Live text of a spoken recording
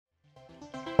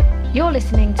You're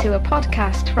listening to a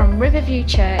podcast from Riverview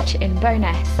Church in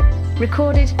Bowness,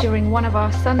 recorded during one of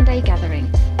our Sunday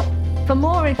gatherings. For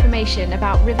more information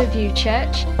about Riverview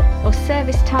Church, or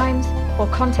service times, or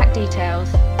contact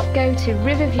details, go to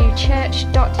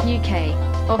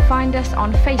riverviewchurch.uk or find us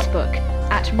on Facebook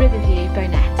at Riverview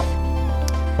Bowness.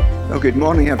 Well, good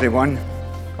morning, everyone.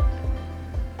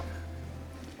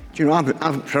 Do you know,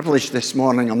 I'm privileged this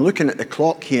morning. I'm looking at the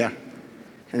clock here,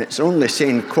 and it's only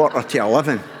saying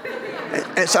 11:15.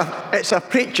 It's a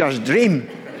preacher's dream.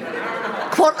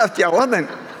 11:15.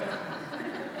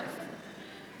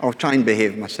 I'll try and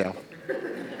behave myself.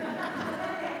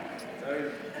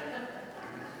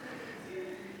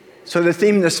 So the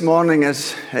theme this morning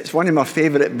it's one of my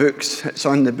favourite books. It's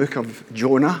on the book of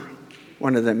Jonah,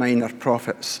 one of the minor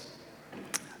prophets.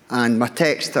 And my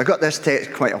text, I got this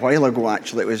text quite a while ago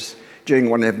actually. It was during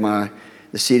one of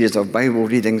the series of Bible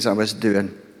readings I was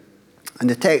doing. And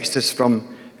the text is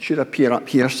from, should appear up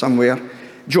here somewhere,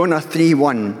 Jonah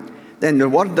 3:1. Then the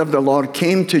word of the Lord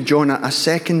came to Jonah a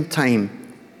second time.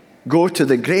 Go to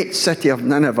the great city of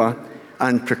Nineveh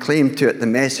and proclaim to it the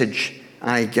message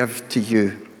I give to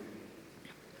you.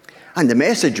 And the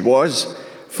message was,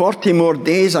 40 more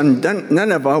days and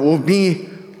Nineveh will be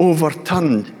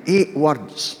overturned. 8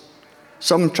 words.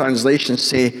 Some translations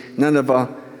say Nineveh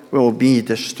will be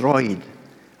destroyed.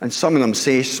 And some of them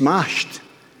say smashed.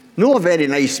 Not a very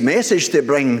nice message to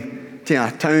bring to a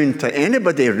town, to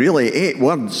anybody really. 8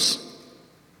 words.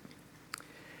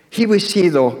 Here we see,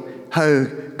 though, how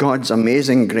God's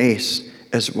amazing grace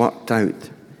is worked out.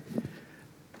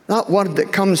 That word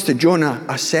that comes to Jonah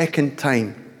a second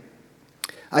time,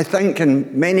 I think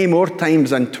in many more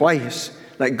times than twice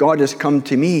that God has come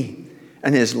to me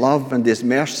in his love and his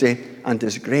mercy and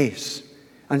his grace.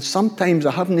 And sometimes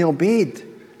I haven't obeyed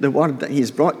the word that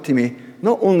he's brought to me,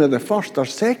 not only the first or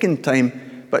second time,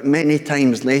 but many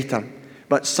times later.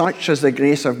 But such is the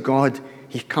grace of God,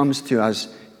 he comes to us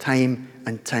time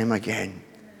and time again.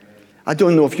 I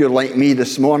don't know if you're like me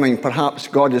this morning. Perhaps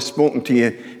God has spoken to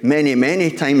you many, many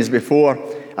times before,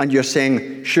 and you're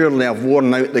saying, surely I've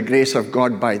worn out the grace of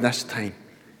God by this time.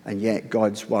 And yet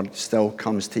God's word still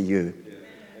comes to you.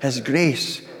 His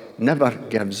grace never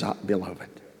gives up,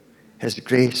 beloved. His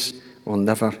grace will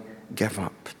never give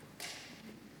up.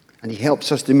 And he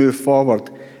helps us to move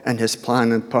forward in his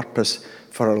plan and purpose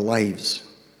for our lives.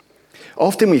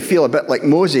 Often we feel a bit like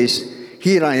Moses.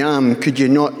 Here I am, could you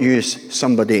not use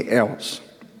somebody else?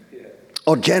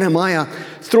 Or Jeremiah,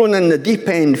 thrown in the deep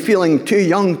end, feeling too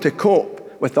young to cope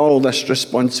with all this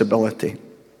responsibility.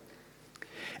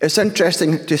 It's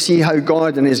interesting to see how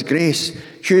God in his grace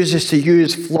chooses to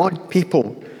use flawed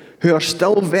people who are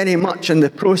still very much in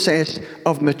the process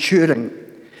of maturing.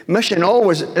 Mission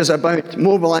always is about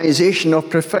mobilization of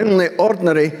profoundly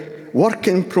ordinary,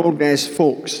 work-in-progress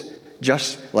folks,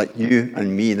 just like you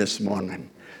and me this morning.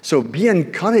 So be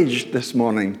encouraged this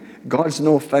morning. God's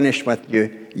not finished with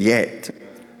you yet.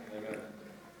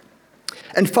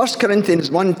 In 1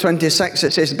 Corinthians 1:26,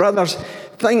 it says, brothers,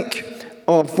 think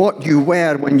of what you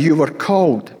were when you were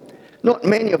called. Not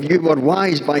many of you were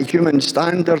wise by human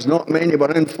standards. Not many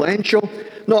were influential.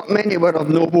 Not many were of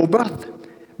noble birth.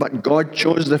 But God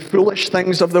chose the foolish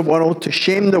things of the world to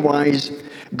shame the wise.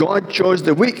 God chose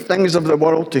the weak things of the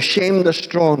world to shame the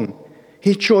strong.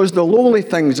 He chose the lowly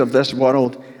things of this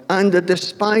world and the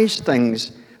despised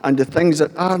things and the things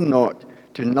that are not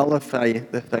to nullify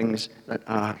the things that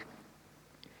are.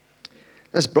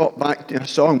 This brought back to a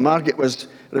song. Margaret was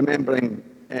remembering,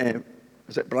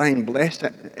 was it Brian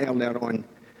Blessed earlier on?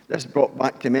 This brought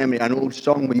back to memory an old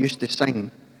song we used to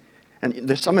sing.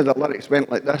 And some of the lyrics went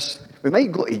like this. We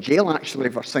might go to jail, actually,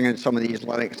 for singing some of these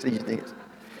lyrics these days.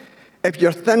 If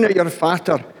you're thin or you're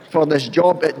fatter, for this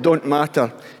job it don't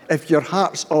matter. If your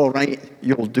heart's all right,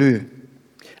 you'll do.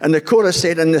 And the chorus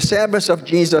said, in the service of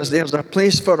Jesus, there's a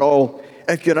place for all.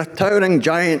 If you're a towering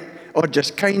giant or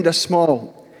just kind of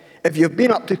small. If you've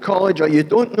been up to college or you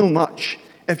don't know much.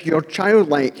 If you're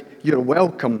childlike, you're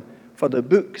welcome. For the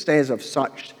book says of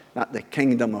such that the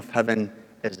kingdom of heaven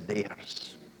is theirs.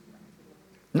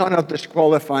 None are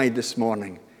disqualified this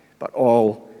morning, but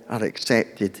all are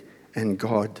accepted in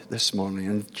God this morning,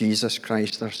 in Jesus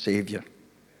Christ our Savior.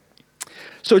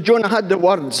 So Jonah had the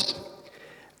words,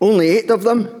 only 8 of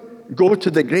them, go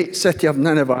to the great city of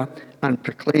Nineveh and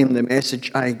proclaim the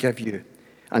message I give you.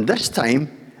 And this time,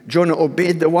 Jonah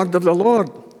obeyed the word of the Lord.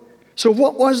 So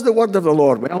what was the word of the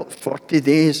Lord? Well, 40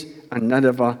 days and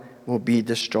Nineveh will be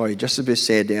destroyed, just as we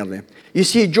said earlier. You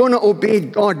see, Jonah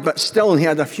obeyed God, but still he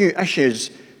had a few issues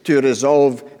to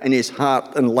resolve in his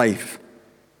heart and life.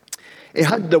 He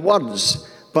had the words,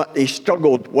 but he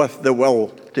struggled with the will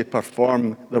to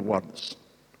perform the words.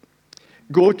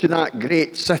 Go to that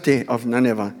great city of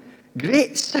Nineveh.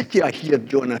 Great city, I hear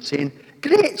Jonah saying.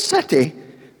 Great city.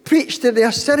 Preach to the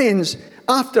Assyrians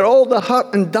after all the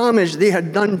hurt and damage they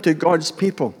had done to God's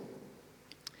people.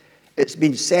 It's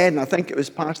been said, and I think it was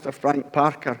Pastor Frank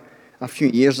Parker a few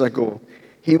years ago,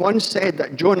 he once said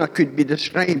that Jonah could be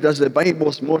described as the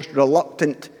Bible's most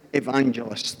reluctant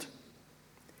evangelist.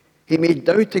 He made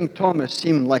doubting Thomas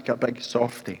seem like a big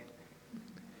softy.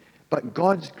 But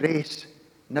God's grace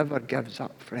never gives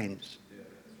up, friends.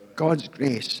 God's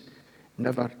grace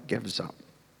never gives up.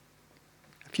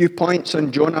 A few points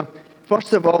on Jonah.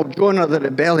 First of all, Jonah the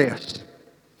rebellious.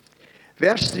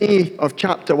 Verse 3 of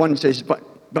chapter 1 says,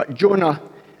 But Jonah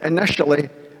initially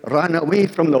ran away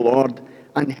from the Lord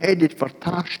and headed for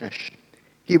Tarshish.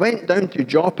 He went down to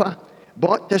Joppa,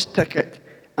 bought his ticket,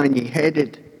 and he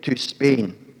headed to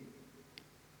Spain.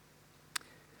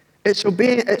 It's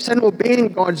in obeying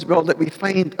God's will that we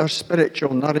find our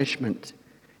spiritual nourishment.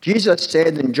 Jesus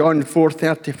said in John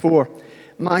 4:34,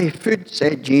 My food,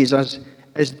 said Jesus,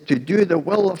 is to do the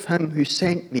will of him who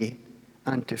sent me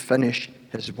and to finish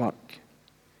his work.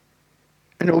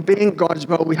 In obeying God's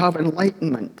will, we have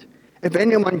enlightenment. If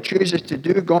anyone chooses to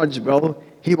do God's will,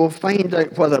 he will find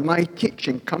out whether my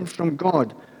teaching comes from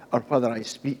God or whether I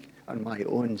speak on my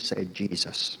own, said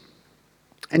Jesus.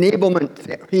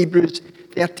 Enablement, Hebrews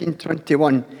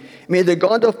 13:21. May the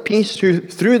God of peace, who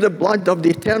through the blood of the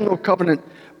eternal covenant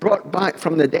brought back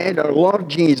from the dead our Lord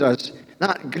Jesus,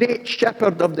 that great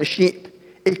shepherd of the sheep,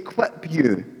 equip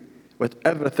you with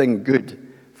everything good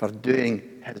for doing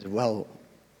his will.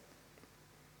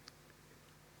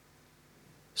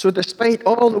 So despite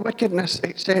all the wickedness,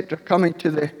 etc., coming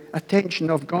to the attention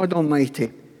of God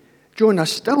Almighty, Jonah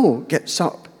still gets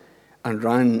up and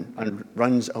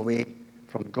runs away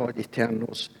from God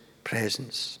Eternal's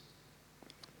presence.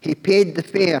 He paid the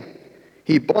fare,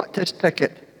 he bought his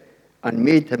ticket, and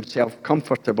made himself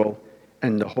comfortable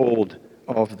in the hold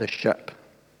of the ship.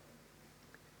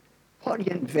 What are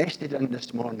you invested in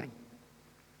this morning?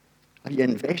 Are you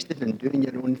invested in doing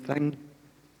your own thing?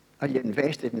 Are you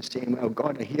invested in saying, well,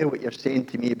 God, I hear what you're saying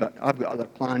to me, but I've got other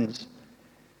plans?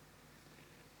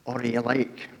 Or are you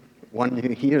like one who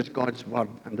hears God's word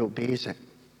and obeys it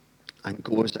and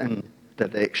goes in the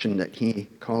direction that he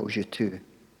calls you to?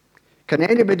 Can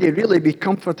anybody really be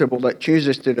comfortable that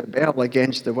chooses to rebel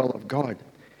against the will of God?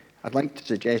 I'd like to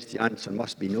suggest the answer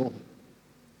must be no.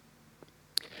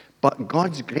 But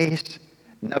God's grace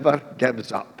never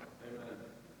gives up.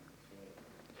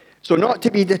 So not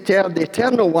to be deterred, the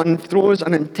Eternal One throws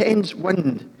an intense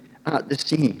wind at the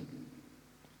sea.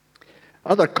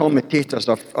 Other commentators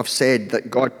have said that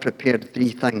God prepared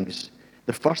three things.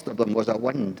 The first of them was a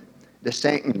wind, the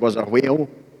second was a whale,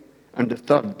 and the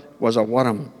third was a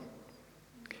worm.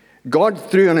 God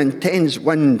threw an intense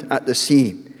wind at the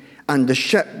sea, and the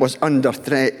ship was under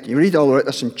threat. You read all about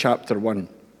this in chapter 1.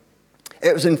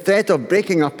 It was in threat of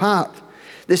breaking apart.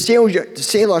 The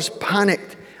sailors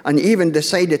panicked and even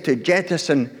decided to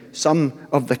jettison some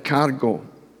of the cargo.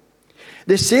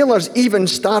 The sailors even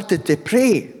started to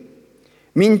pray.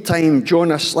 Meantime,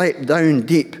 Jonah slept down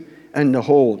deep in the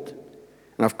hold.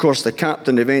 And of course, the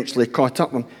captain eventually caught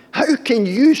up with him. How can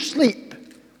you sleep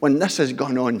when this has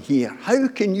gone on here? How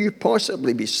can you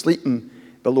possibly be sleeping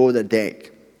below the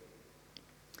deck?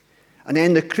 And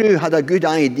then the crew had a good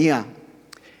idea.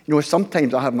 You know,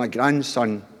 sometimes I have my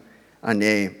grandson, and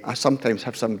I sometimes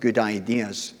have some good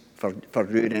ideas for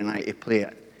Rudy and I to play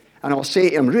it. And I'll say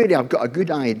to him, Rudy, I've got a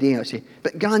good idea. I say,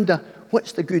 but Granda,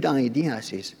 what's the good idea? I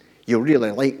says, you'll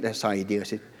really like this idea. I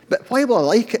says, but why will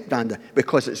I like it, Granda?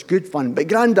 Because it's good fun. But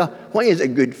Granda, why is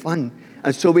it good fun?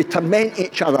 And so we torment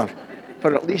each other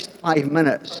for at least 5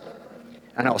 minutes.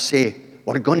 And I'll say,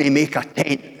 we're going to make a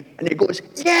tent. And he goes,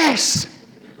 yes!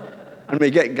 And we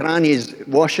get Granny's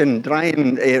washing,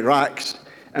 drying racks,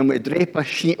 and we drape a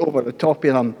sheet over the top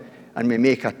of them, and we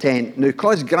make a tent. Now,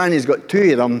 because Granny's got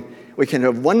two of them, we can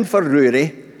have one for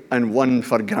Rory and one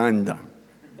for Granda.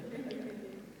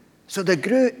 So the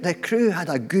crew had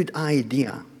a good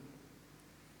idea.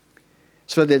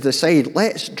 So they decide,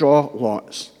 let's draw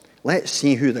lots. Let's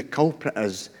see who the culprit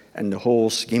is in the whole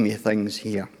scheme of things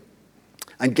here.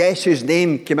 And guess whose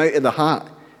name came out of the hat?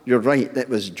 You're right, it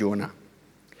was Jonah.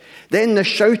 Then the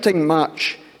shouting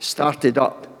match started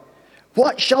up.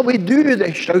 What shall we do?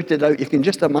 They shouted out. You can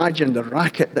just imagine the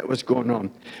racket that was going on.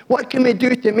 What can we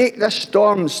do to make this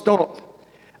storm stop?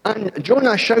 And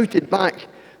Jonah shouted back,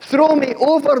 throw me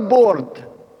overboard.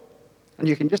 And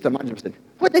you can just imagine him saying,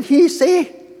 what did he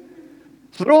say?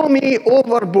 Throw me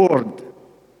overboard.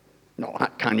 No,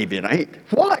 that can't be right.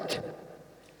 What?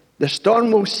 The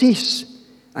storm will cease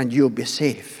and you'll be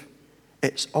safe.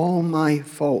 It's all my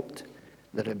fault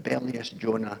the rebellious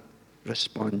Jonah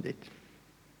responded.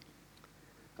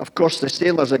 Of course, the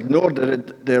sailors ignored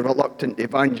the reluctant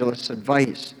evangelist's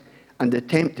advice and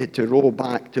attempted to row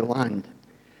back to land.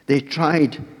 They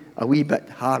tried a wee bit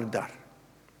harder.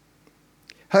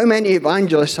 How many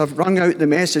evangelists have rung out the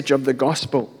message of the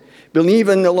gospel? Believe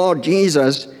in the Lord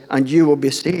Jesus and you will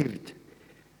be saved.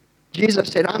 Jesus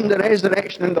said, I'm the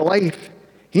resurrection and the life.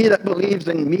 He that believes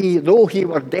in me, though he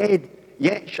were dead,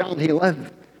 yet shall he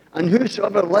live. And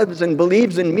whosoever lives and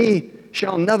believes in me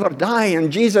shall never die.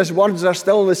 And Jesus' words are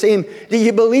still the same. Do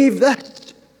you believe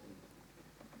this?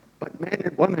 But men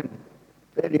and women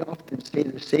very often say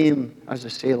the same as the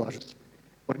sailors.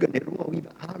 We're going to row a wee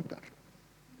bit harder.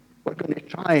 We're going to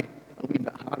try a wee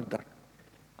bit harder.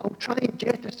 I'll try and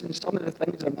jettison some of the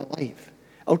things in my life.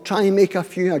 I'll try and make a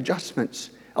few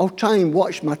adjustments. I'll try and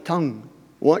watch my tongue,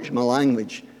 watch my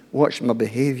language, watch my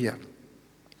behavior.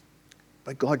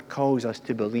 But God calls us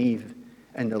to believe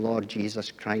in the Lord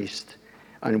Jesus Christ,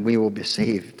 and we will be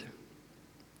saved.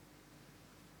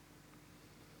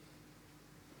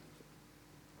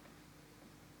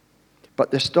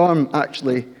 But the storm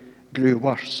actually grew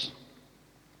worse.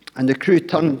 And the crew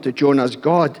turned to Jonah's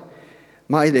God.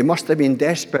 They must have been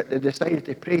desperate. They decided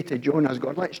to pray to Jonah's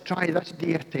God. Let's try this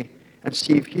deity and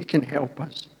see if he can help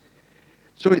us.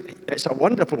 So it's a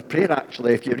wonderful prayer,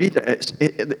 actually. If you read it,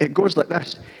 it goes like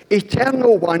this.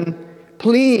 Eternal One,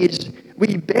 please,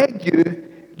 we beg you,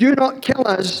 do not kill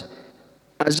us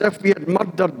as if we had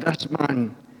murdered this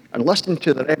man. And listen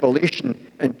to the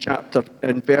revelation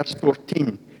in verse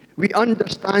 14. We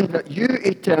understand that you,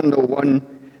 Eternal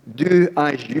One, do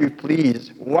as you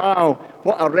please. Wow,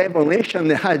 what a revelation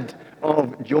they had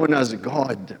of Jonah's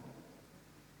God.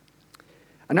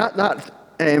 And that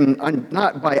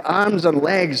by arms and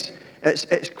legs,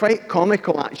 it's quite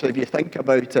comical actually if you think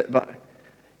about it. But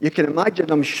you can imagine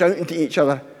them shouting to each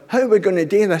other, "How are we going to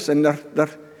do this?" And they're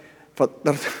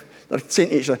saying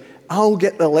to each other, "I'll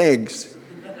get the legs,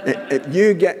 if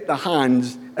you get the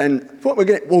hands, and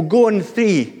we'll go on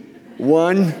 3.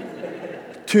 1,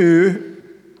 2,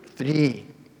 3."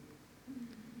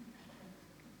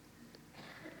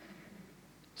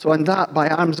 So in that, by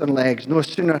arms and legs, no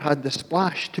sooner had the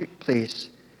splash took place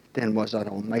than was an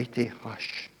almighty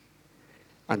hush.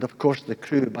 And of course the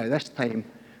crew by this time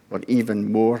were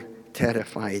even more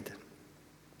terrified.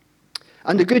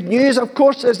 And the good news, of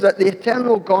course, is that the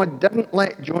eternal God didn't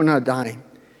let Jonah die,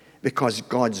 because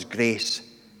God's grace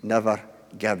never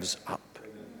gives up.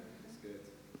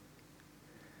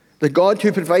 The God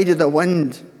who provided the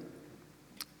wind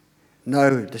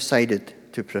now decided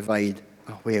to provide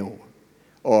a whale,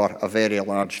 or a very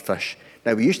large fish.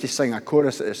 Now, we used to sing a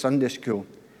chorus at the Sunday school.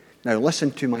 Now,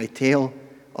 listen to my tale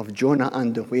of Jonah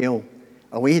and the whale,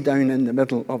 away down in the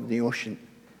middle of the ocean.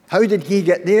 How did he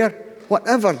get there?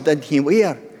 Whatever did he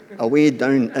wear, away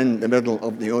down in the middle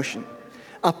of the ocean?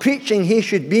 A preaching he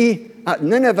should be at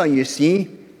Nineveh, you see.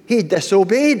 He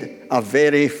disobeyed, a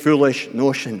very foolish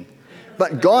notion.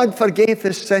 But God forgave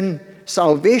his sin.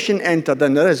 Salvation entered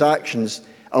into his actions,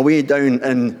 away down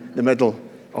in the middle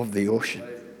of the ocean.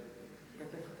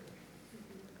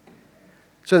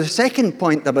 So the second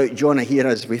point about Jonah here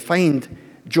is we find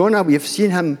Jonah, we've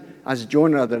seen him as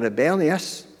Jonah the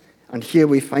rebellious, and here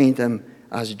we find him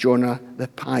as Jonah the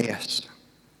pious.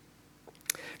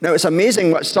 Now it's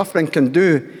amazing what suffering can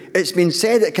do. It's been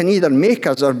said it can either make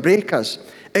us or break us.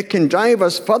 It can drive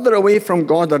us further away from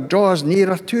God or draw us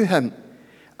nearer to him.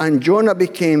 And Jonah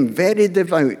became very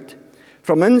devout.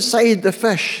 From inside the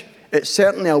fish, it's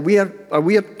certainly a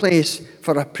weird place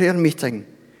for a prayer meeting.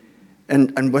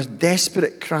 And with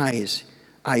desperate cries,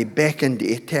 I beckoned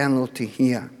the Eternal to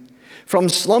hear. From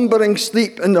slumbering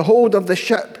sleep in the hold of the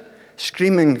ship,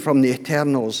 screaming from the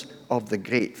eternals of the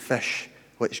great fish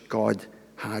which God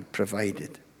had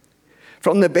provided.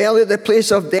 From the belly of the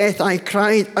place of death, I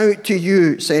cried out to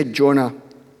you, said Jonah.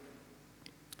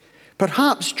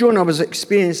 Perhaps Jonah was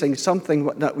experiencing something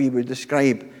that we would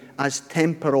describe as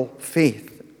temporal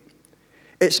faith.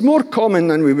 It's more common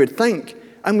than we would think,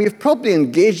 and we've probably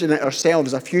engaged in it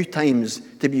ourselves a few times,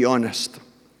 to be honest.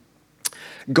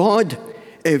 God,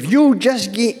 if you'll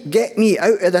just get me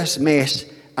out of this mess,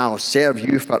 I'll serve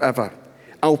you forever.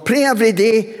 I'll pray every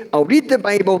day, I'll read the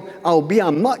Bible, I'll be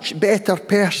a much better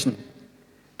person.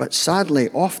 But sadly,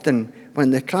 often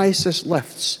when the crisis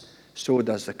lifts, so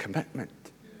does the commitment.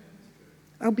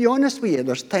 I'll be honest with you,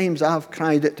 there's times I've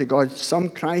cried it to God. Some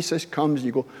crisis comes,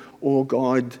 you go, oh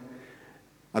God,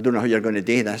 I don't know how you're going to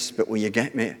do this, but will you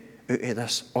get me out of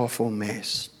this awful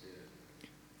mess?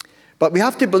 But we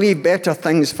have to believe better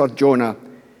things for Jonah.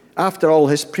 After all,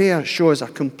 his prayer shows a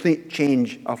complete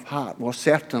change of heart. Well,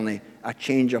 certainly a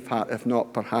change of heart, if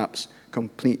not perhaps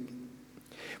complete.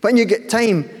 When you get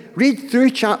time, read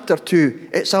through chapter 2.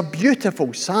 It's a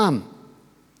beautiful psalm,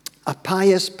 a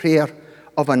pious prayer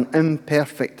of an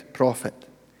imperfect prophet.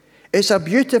 It's a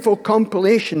beautiful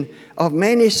compilation of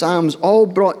many psalms all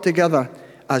brought together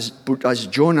as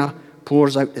Jonah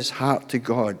pours out his heart to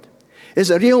God. It's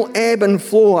a real ebb and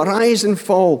flow, a rise and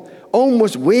fall,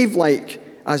 almost wave-like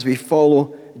as we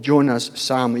follow Jonah's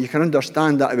psalm. You can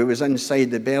understand that if it was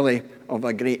inside the belly of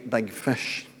a great big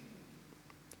fish.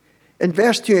 In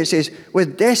verse 2 it says,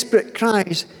 with desperate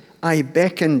cries I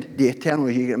beckoned the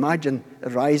eternal. You can imagine the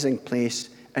rising place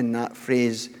in that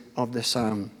phrase of the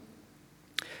psalm.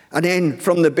 And then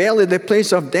from the belly, the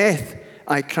place of death,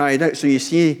 I cried out. So you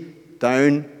see,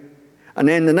 down. And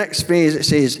then the next phrase it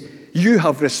says, you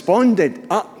have responded,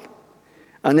 up.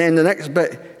 And then the next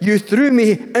bit, you threw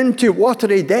me into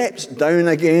watery depths, down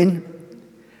again.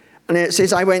 And then it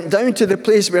says, I went down to the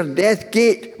place where death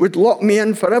gate would lock me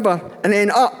in forever, and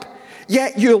then up.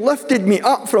 Yet you lifted me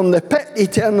up from the pit,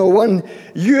 eternal one.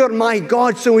 You're my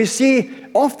God. So we see,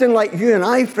 often like you and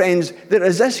I, friends, there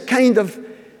is this kind of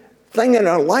thing in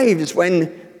our lives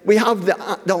when we have the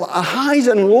highs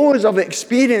and lows of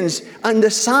experience, and the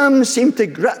Psalms seem to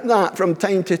grip that from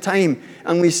time to time,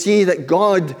 and we see that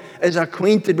God is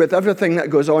acquainted with everything that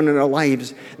goes on in our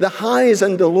lives, the highs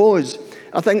and the lows.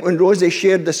 I think when Rosie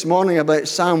shared this morning about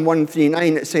Psalm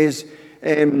 139, it says,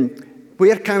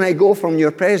 where can I go from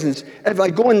your presence? If I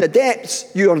go in the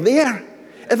depths, you're there.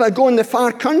 If I go in the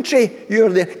far country, you're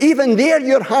there. Even there,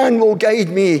 your hand will guide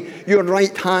me. Your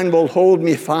right hand will hold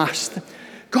me fast.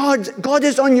 God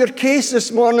is on your case this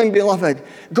morning, beloved.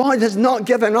 God has not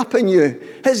given up on you.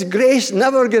 His grace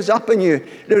never gives up on you.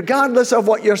 Regardless of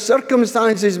what your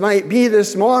circumstances might be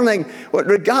this morning,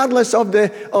 regardless of the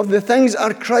things that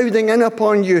are crowding in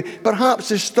upon you, perhaps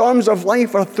the storms of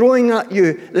life are throwing at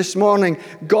you this morning,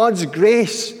 God's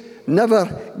grace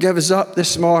never gives up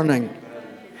this morning.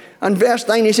 And verse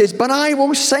 9, he says, but I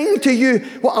will sing to you.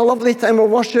 What a lovely time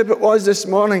of worship it was this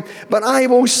morning. But I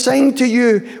will sing to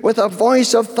you with a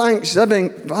voice of thanksgiving.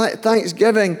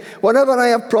 Whatever I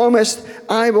have promised,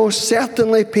 I will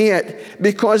certainly pay it,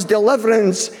 because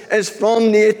deliverance is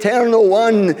from the Eternal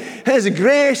One. His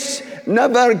grace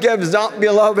never gives up,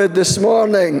 beloved, this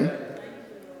morning.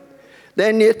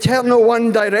 Then the Eternal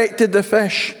One directed the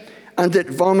fish, and it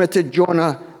vomited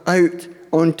Jonah out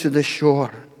onto the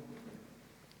shore.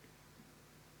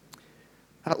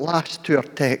 At last to our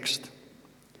text.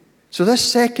 So this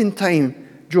second time,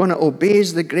 Jonah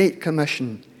obeys the Great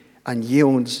Commission and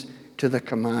yields to the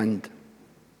command.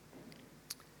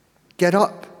 Get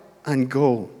up and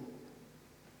go.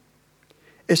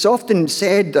 It's often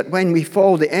said that when we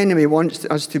fall, the enemy wants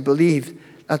us to believe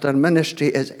that our ministry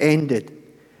is ended.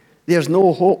 There's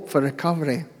no hope for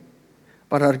recovery.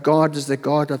 But our God is the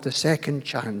God of the second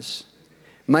chance.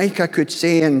 Micah could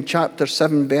say in chapter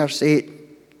 7, verse 8,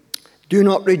 do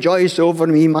not rejoice over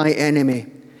me, my enemy.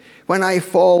 When I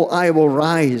fall, I will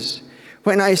rise.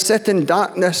 When I sit in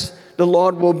darkness, the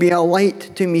Lord will be a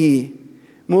light to me.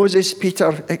 Moses,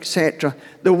 Peter, etc.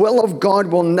 The will of God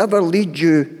will never lead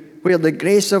you where the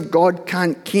grace of God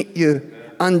can't keep you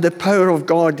and the power of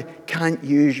God can't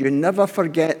use you. Never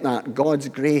forget that. God's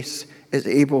grace is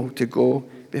able to go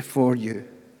before you.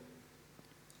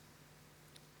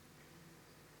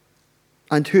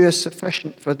 And who is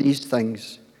sufficient for these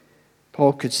things?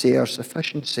 Paul could say our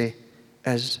sufficiency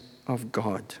is of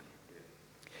God.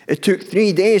 It took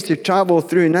 3 days to travel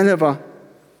through Nineveh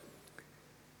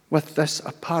with this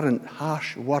apparent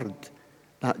harsh word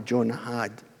that Jonah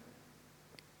had.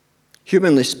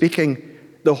 Humanly speaking,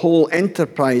 the whole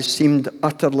enterprise seemed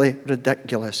utterly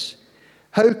ridiculous.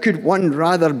 How could one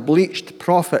rather bleached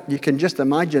prophet, you can just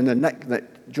imagine the nick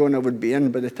that Jonah would be in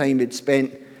by the time he'd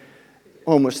spent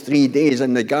almost 3 days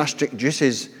in the gastric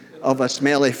juices of a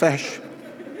smelly fish.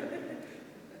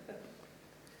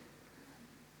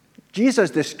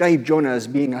 Jesus described Jonah as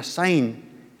being a sign.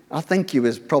 I think he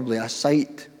was probably a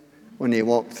sight when he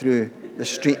walked through the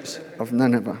streets of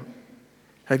Nineveh.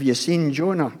 Have you seen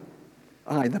Jonah?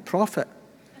 Aye, the prophet.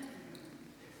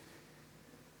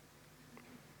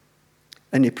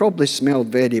 And he probably smelled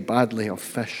very badly of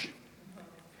fish.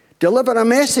 Deliver a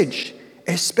message,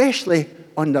 especially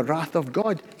on the wrath of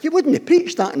God. You wouldn't have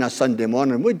preached that on a Sunday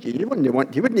morning, would you? You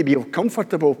wouldn't be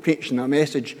comfortable preaching a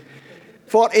message.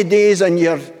 40 days and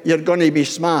you're going to be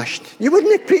smashed. You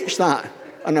wouldn't have preached that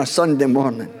on a Sunday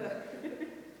morning.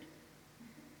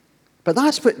 But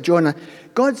that's what Jonah,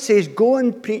 God says, go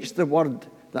and preach the word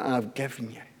that I've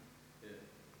given you.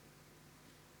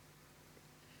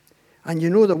 And you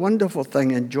know the wonderful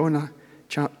thing in Jonah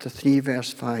chapter 3,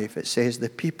 verse 5, it says, the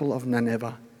people of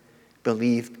Nineveh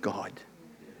believed God.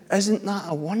 Isn't that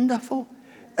a wonderful?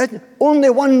 Only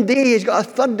one day, he's got a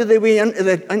third of the way into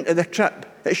the trip.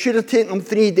 It should have taken him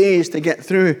 3 days to get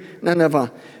through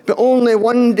Nineveh. But only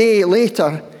one day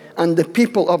later, and the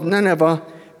people of Nineveh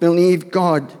believed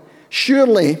God.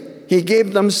 Surely he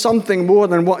gave them something more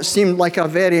than what seemed like a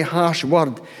very harsh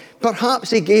word. Perhaps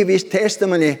he gave his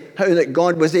testimony how that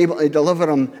God was able to deliver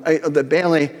him out of the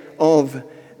belly of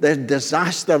the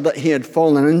disaster that he had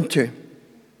fallen into.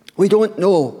 We don't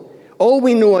know. All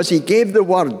we know is he gave the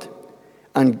word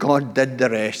and God did the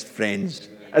rest, friends.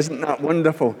 Isn't that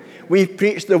wonderful? We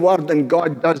preach the word and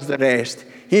God does the rest.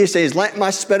 He says, let my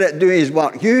Spirit do his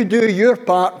work. You do your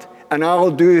part and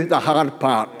I'll do the hard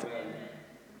part.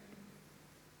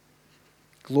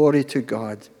 Glory to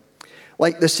God.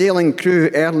 Like the sailing crew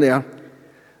earlier,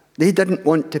 they didn't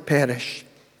want to perish.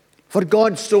 For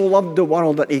God so loved the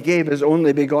world that he gave his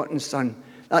only begotten Son,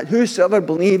 that whosoever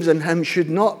believes in him should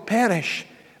not perish,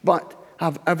 but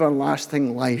have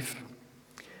everlasting life.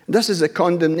 This is a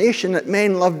condemnation that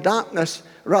men love darkness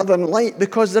rather than light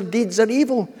because their deeds are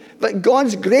evil. But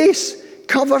God's grace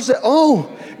covers it all.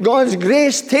 God's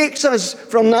grace takes us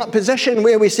from that position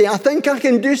where we say, I think I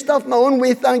can do stuff my own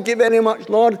way, thank you very much,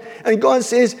 Lord. And God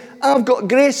says, I've got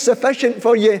grace sufficient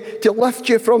for you to lift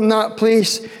you from that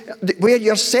place where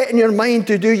you're setting your mind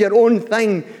to do your own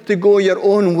thing, to go your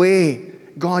own way.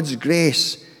 God's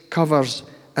grace covers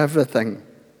everything.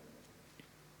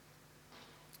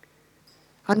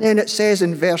 And then it says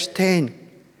in verse 10,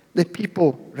 the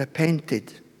people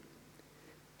repented.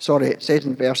 It says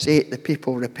in verse 8, the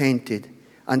people repented.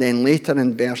 And then later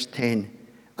in verse 10,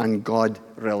 and God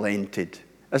relented.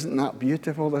 Isn't that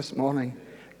beautiful this morning?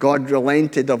 God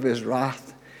relented of his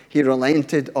wrath. He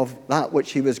relented of that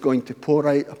which he was going to pour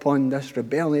out upon this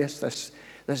rebellious,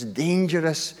 this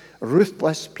dangerous,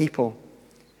 ruthless people.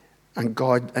 And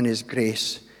God in his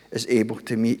grace is able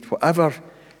to meet whatever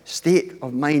state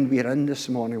of mind we're in this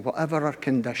morning, whatever our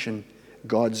condition,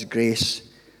 God's grace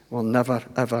will never,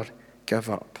 ever give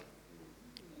up.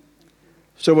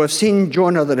 So we've seen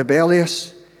Jonah the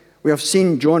rebellious, we have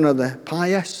seen Jonah the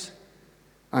pious,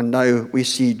 and now we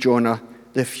see Jonah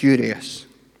the furious.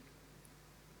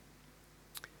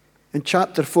 In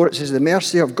chapter 4 it says, the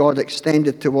mercy of God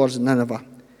extended towards Nineveh,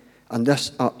 and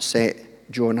this upset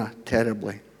Jonah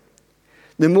terribly.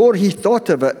 The more he thought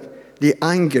of it, the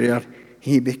angrier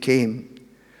he became.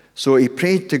 So he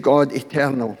prayed to God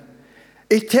eternal.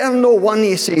 Eternal One,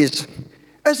 he says,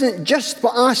 isn't just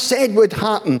what I said would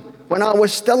happen when I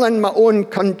was still in my own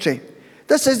country.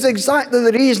 This is exactly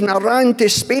the reason I ran to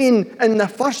Spain in the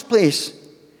first place.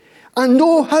 I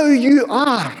know how you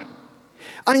are.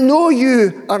 I know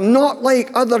you are not like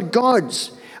other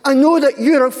gods. I know that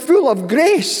you are full of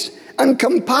grace and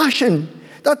compassion,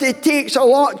 that it takes a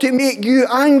lot to make you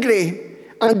angry,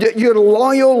 and that your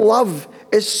loyal love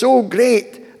is so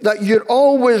great that you're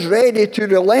always ready to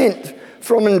relent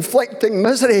from inflicting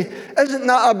misery. Isn't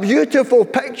that a beautiful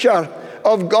picture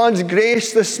of God's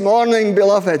grace this morning,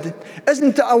 beloved?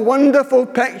 Isn't it a wonderful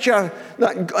picture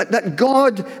that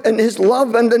God in his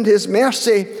love and in his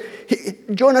mercy,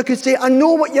 Jonah could say, I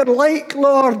know what you're like,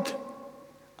 Lord.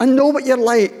 I know what you're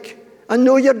like. I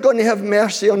know you're going to have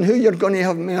mercy on who you're going to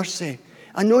have mercy.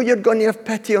 I know you're going to have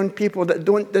pity on people that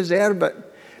don't deserve it.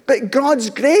 But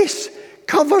God's grace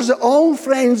covers it all,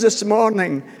 friends, this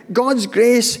morning. God's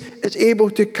grace is able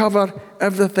to cover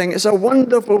everything. It's a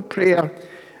wonderful prayer.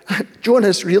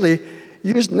 Jonah's really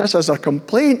using this as a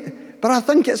complaint, but I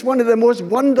think it's one of the most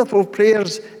wonderful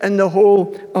prayers in the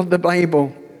whole of the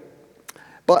Bible.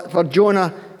 But for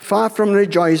Jonah, far from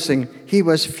rejoicing, he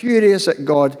was furious at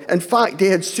God. In fact, he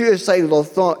had suicidal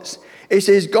thoughts. He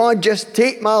says, God, just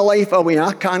take my life away.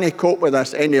 I can't cope with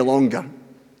this any longer.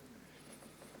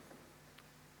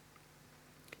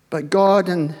 But God,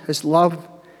 in his love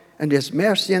and his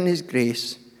mercy and his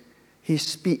grace, he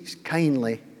speaks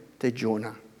kindly to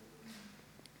Jonah.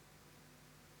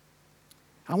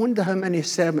 I wonder how many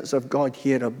servants of God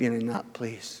here have been in that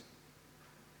place.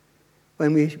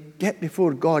 When we get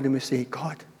before God and we say,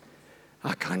 God,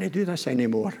 I can't do this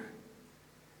anymore.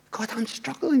 God, I'm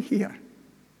struggling here.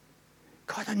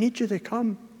 God, I need you to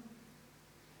come.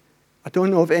 I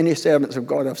don't know if any servants of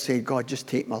God have said, God, just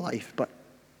take my life, but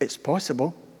it's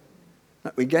possible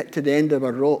that we get to the end of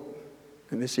our rope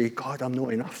and we say, God, I'm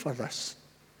not enough for this.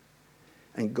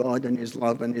 And God, in his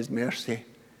love and his mercy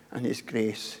and his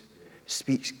grace,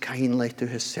 speaks kindly to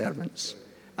his servants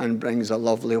and brings a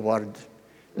lovely word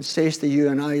and says to you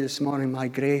and I this morning, my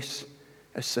grace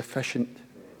is sufficient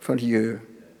for you.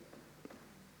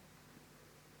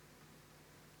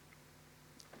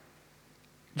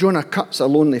 Jonah cuts a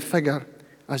lonely figure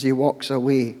as he walks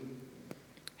away.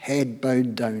 head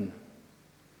bowed down,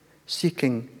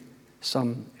 seeking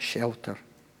some shelter.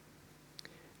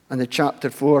 And in chapter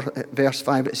 4, verse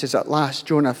 5, it says, "At last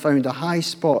Jonah found a high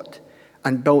spot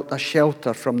and built a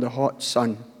shelter from the hot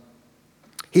sun.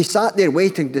 He sat there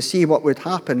waiting to see what would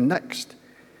happen next.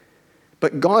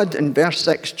 But God, in verse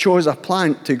 6, chose a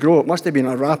plant to grow. It must have been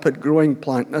a rapid growing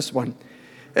plant, this one.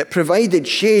 It provided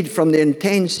shade from the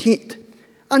intense heat.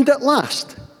 And at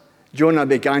last, Jonah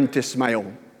began to smile."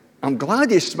 I'm glad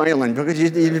he's smiling, because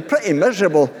he's been pretty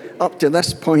miserable up to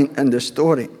this point in the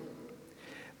story.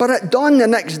 But at dawn the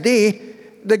next day,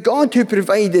 the God who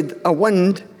provided a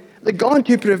wind, the God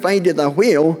who provided a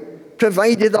whale,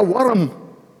 provided a worm,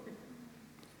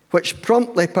 which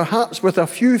promptly, perhaps with a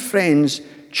few friends,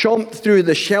 chomped through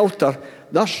the shelter,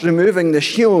 thus removing the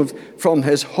shield from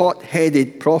his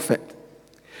hot-headed prophet.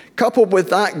 Coupled with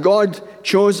that, God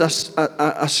chose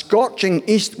a scorching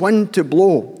east wind to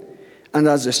blow, and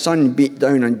as the sun beat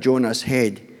down on Jonah's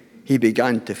head, he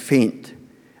began to faint.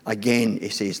 Again, he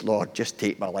says, "Lord, just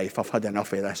take my life. I've had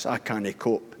enough of this. I can't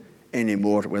cope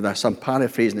anymore with this." I'm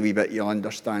paraphrasing a wee bit, you'll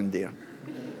understand there.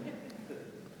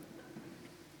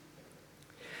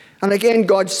 And again,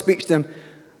 God speaks to him.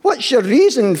 "What's your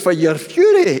reason for your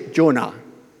fury, Jonah?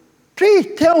 Pray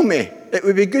tell me. It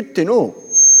would be good to know."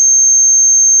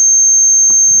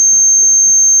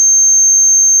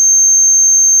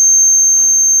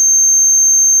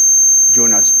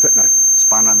 Jonah's putting a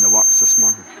spanner in the works this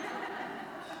morning.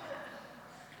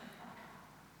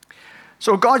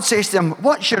 So God says to him,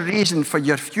 "What's your reason for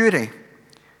your fury?"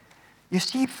 You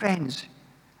see, friends,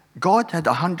 God had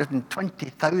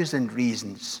 120,000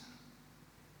 reasons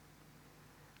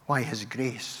why his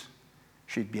grace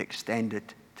should be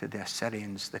extended to the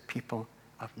Assyrians, the people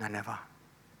of Nineveh.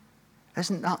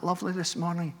 Isn't that lovely this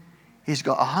morning? He's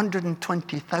got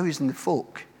 120,000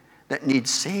 folk that need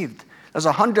saved. There's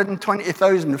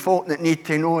 120,000 folk that need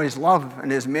to know his love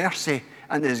and his mercy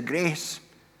and his grace.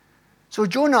 So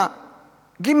Jonah,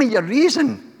 give me your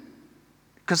reason,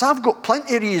 because I've got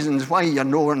plenty of reasons why you're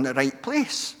nowhere in the right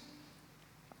place.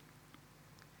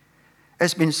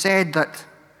 It's been said that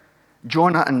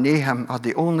Jonah and Nahum are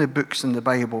the only books in the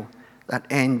Bible that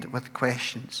end with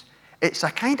questions. It's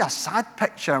a kind of sad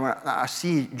picture that I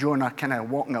see Jonah kind of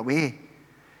walking away.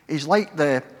 He's like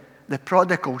the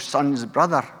prodigal son's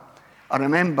brother. I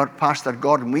remember Pastor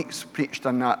Gordon Weeks preached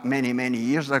on that many, many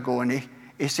years ago, and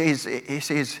he says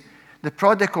the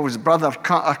prodigal's brother,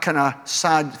 a kind of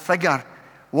sad figure,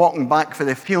 walking back for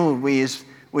the field with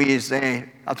his I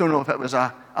don't know if it was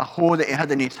a hoe that he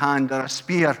had in his hand or a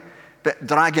spear, but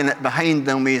dragging it behind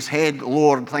him with his head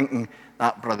lowered, thinking,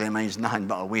 that brother of mine's nothing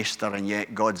but a waster, and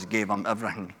yet God's gave him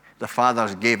everything. The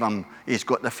fathers gave him, he's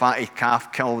got the fatted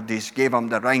calf killed, he's gave him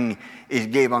the ring, he's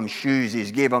gave him shoes,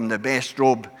 he's gave him the best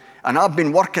robe. And I've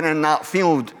been working in that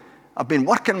field, I've been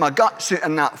working my guts out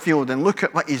in that field, and look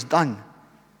at what he's done.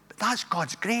 But that's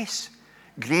God's grace.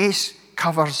 Grace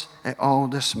covers it all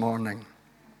this morning.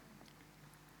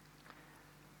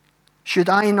 "Should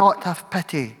I not have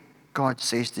pity," God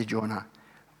says to Jonah,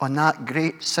 "on that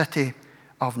great city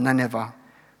of Nineveh,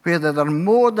 where there are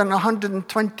more than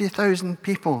 120,000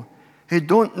 people who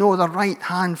don't know the right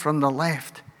hand from the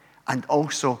left, and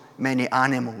also many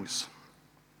animals?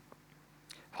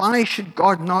 Why should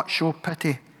God not show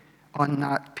pity on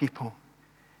that people?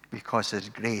 Because his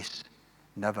grace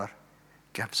never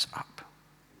gives up."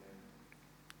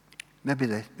 Maybe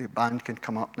the band can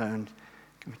come up now and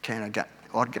kind of get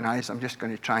organized. I'm just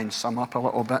going to try and sum up a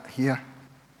little bit here.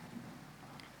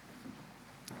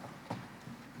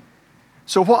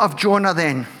 So what of Jonah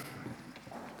then?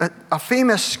 A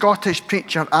famous Scottish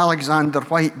preacher, Alexander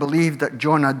White, believed that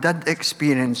Jonah did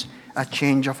experience a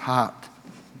change of heart.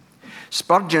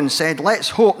 Spurgeon said, "Let's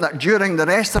hope that during the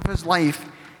rest of his life,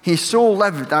 he so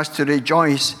lived as to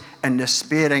rejoice in the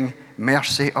sparing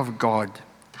mercy of God.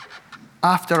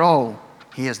 After all,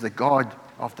 he is the God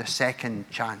of the second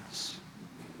chance."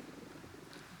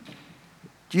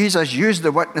 Jesus used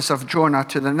the witness of Jonah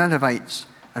to the Ninevites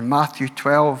in Matthew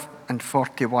 12 and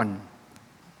 41.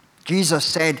 Jesus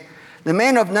said, "The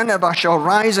men of Nineveh shall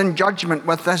rise in judgment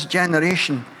with this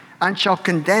generation and shall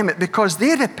condemn it, because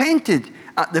they repented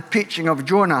at the preaching of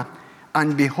Jonah,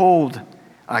 and behold,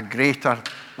 a greater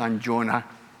than Jonah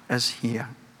is here."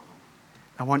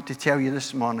 I want to tell you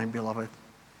this morning, beloved,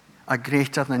 a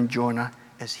greater than Jonah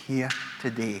is here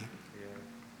today.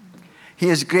 He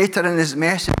is greater in his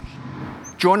message.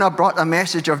 Jonah brought a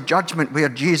message of judgment, where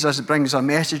Jesus brings a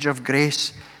message of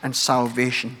grace and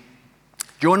salvation.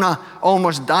 Jonah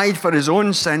almost died for his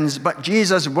own sins, but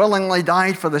Jesus willingly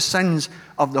died for the sins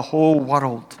of the whole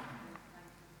world.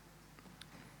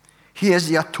 He is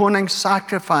the atoning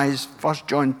sacrifice, 1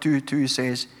 John 2:2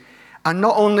 says, and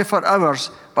not only for ours,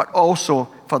 but also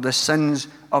for the sins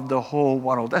of the whole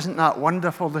world. Isn't that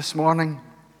wonderful this morning?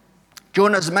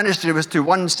 Jonah's ministry was to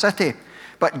one city,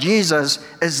 but Jesus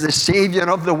is the Savior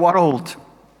of the world.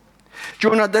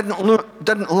 Jonah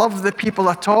didn't love the people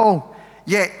at all,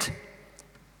 yet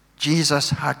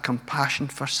Jesus had compassion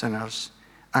for sinners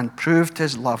and proved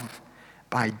his love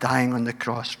by dying on the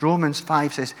cross. Romans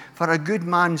 5 says, for a good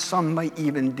man, some might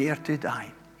even dare to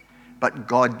die. But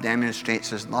God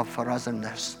demonstrates his love for us in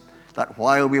this, that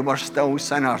while we were still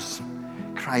sinners,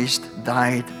 Christ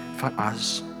died for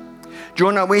us.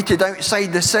 Jonah waited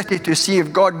outside the city to see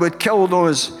if God would kill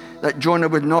those that Jonah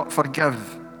would not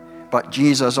forgive. But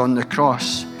Jesus on the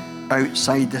cross,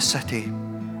 outside the city,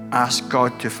 asked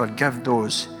God to forgive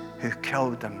those who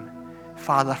killed him.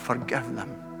 Father, forgive them,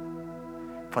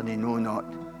 for they know not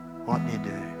what they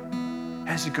do.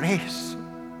 His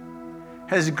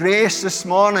grace this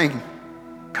morning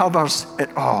covers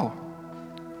it all.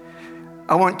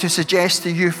 I want to suggest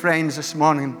to you, friends, this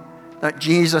morning that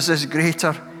Jesus is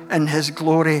greater in his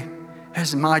glory,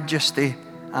 his majesty,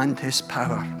 and his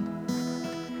power.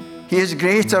 He is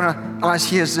greater as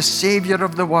he is the Savior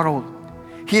of the world.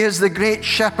 He is the great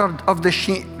shepherd of the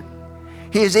sheep.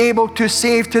 He is able to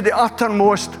save to the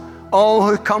uttermost all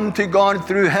who come to God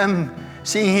through him,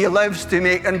 seeing he lives to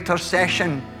make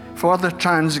intercession for the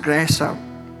transgressor.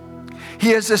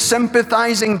 He is the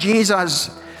sympathizing Jesus,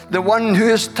 the one who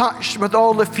is touched with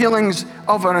all the feelings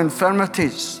of our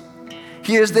infirmities.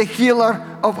 He is the healer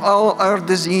of all our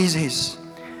diseases.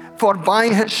 For by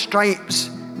his stripes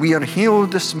we are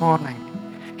healed this morning.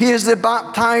 He is the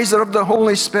baptizer of the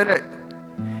Holy Spirit.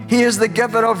 He is the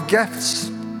giver of gifts.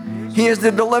 He is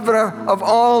the deliverer of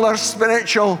all our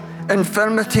spiritual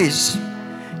infirmities.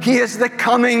 He is the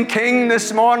coming King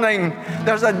this morning.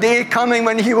 There's a day coming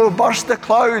when he will burst the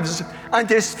clouds and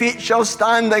his feet shall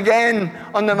stand again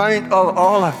on the Mount of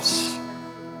Olives.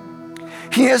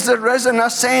 He is the risen,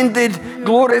 ascended,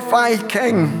 glorified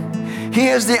King. He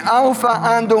is the Alpha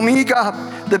and Omega,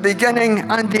 the beginning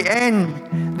and the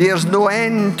end. There's no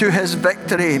end to his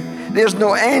victory. There's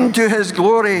no end to his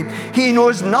glory. He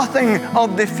knows nothing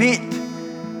of defeat.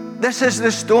 This is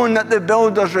the stone that the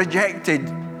builders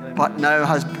rejected, but now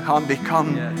has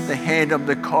become the head of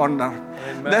the corner.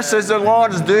 Amen. This is the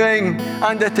Lord's doing,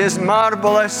 and it is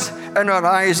marvelous in our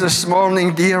eyes this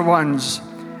morning, dear ones.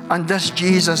 And this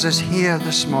Jesus is here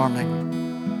this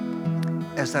morning.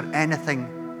 Is there anything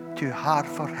too hard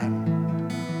for him?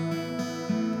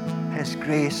 His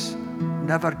grace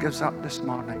never gives up this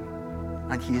morning,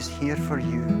 and he is here for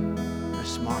you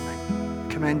this morning.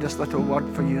 Tremendous little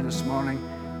word for you this morning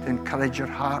to encourage your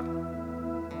heart.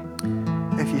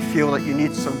 If you feel that you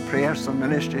need some prayer, some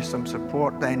ministry, some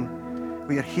support, then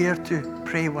we are here to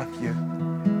pray with you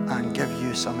and give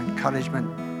you some encouragement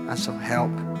and some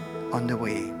help on the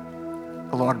way.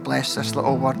 The Lord bless this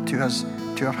little word to us,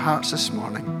 to our hearts this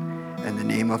morning, in the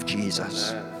name of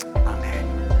Jesus. Amen.